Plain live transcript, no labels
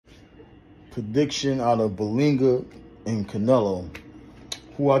prediction out of Berlanga and Canelo.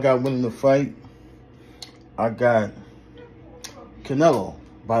 Who I got winning the fight? I got Canelo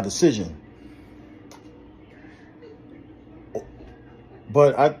by decision.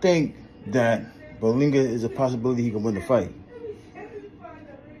 But I think that Berlanga is a possibility he can win the fight.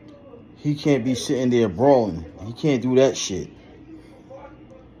 He can't be sitting there brawling. He can't do that shit.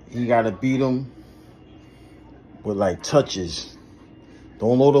 He got to beat him with, like, touches.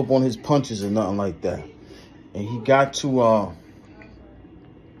 Don't load up on his punches or nothing like that. And he got to,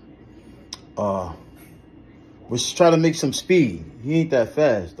 let's try to make some speed. He ain't that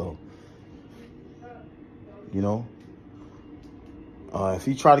fast, though. You know? If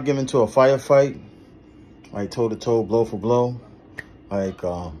he try to get into a firefight, like toe-to-toe, blow for blow, like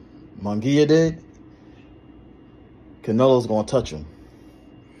Munguia did, Canelo's going to touch him.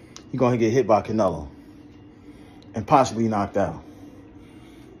 He's going to get hit by Canelo and possibly knocked out.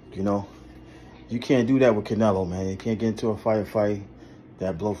 You know? You can't do that with Canelo, man. You can't get into a firefight,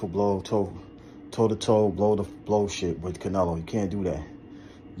 that blow for blow, toe-to-toe, blow to blow shit with Canelo. You can't do that.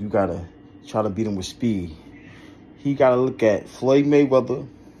 You got to try to beat him with speed. He got to look at Floyd Mayweather,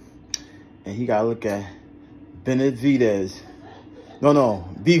 and he got to look at Benavidez.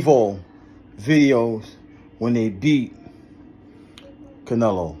 Bivol videos when they beat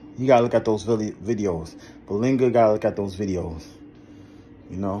Canelo. He got to look at those videos. Berlanga got to look at those videos.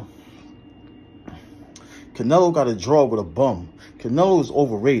 You know? Canelo got to draw with a bum. Canelo is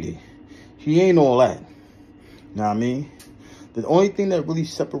overrated. He ain't all that. You know what I mean? The only thing that really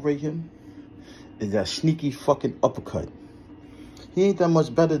separate him is that sneaky fucking uppercut. He ain't that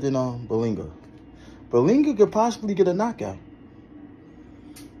much better than Berlanga. Berlanga could possibly get a knockout.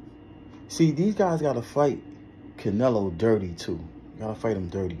 See, these guys got to fight Canelo dirty, too. You got to fight him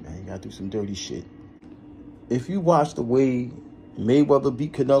dirty, man. You got to do some dirty shit. If you watch the way Mayweather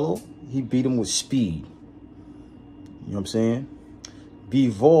beat Canelo, he beat him with speed. You know what I'm saying?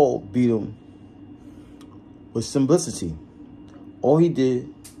 Bivol beat him with simplicity. All he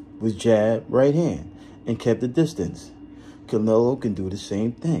did was jab, right hand, and kept the distance. Canelo can do the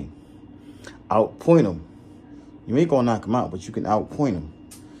same thing. Outpoint him. You ain't gonna knock him out, but you can outpoint him.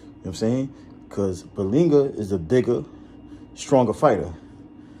 You know what I'm saying? Because Berlanga is a bigger, stronger fighter.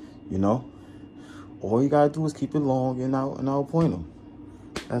 You know? All you gotta do is keep it long and outpoint him.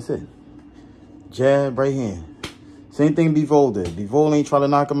 That's it. Jab, right hand. Same thing Bivol did. Bivol ain't trying to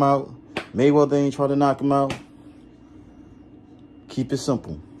knock him out. Mayweather ain't trying to knock him out. Keep it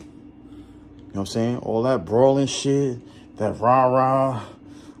simple. You know what I'm saying? All that brawling shit, that rah-rah,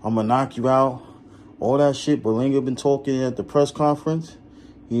 I'm going to knock you out. All that shit Berlanga been talking at the press conference,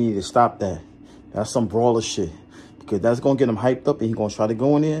 he need to stop that. That's some brawler shit. Because that's going to get him hyped up and he's going to try to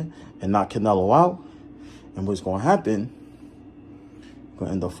go in there and knock Canelo out. And what's going to happen, he's going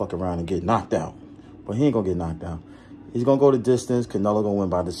to end up fucking around and get knocked out. But he ain't going to get knocked out. He's going to go the distance. Canelo going to win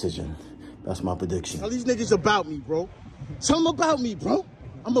by decision. That's my prediction. Tell these niggas about me, bro. Tell them about me, bro.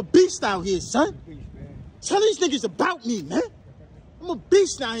 I'm a beast out here, son. Tell these niggas about me, man. I'm a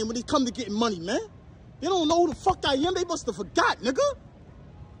beast out here when they come to getting money, man. They don't know who the fuck I am. They must have forgot, nigga.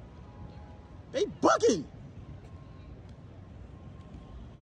 They bugging.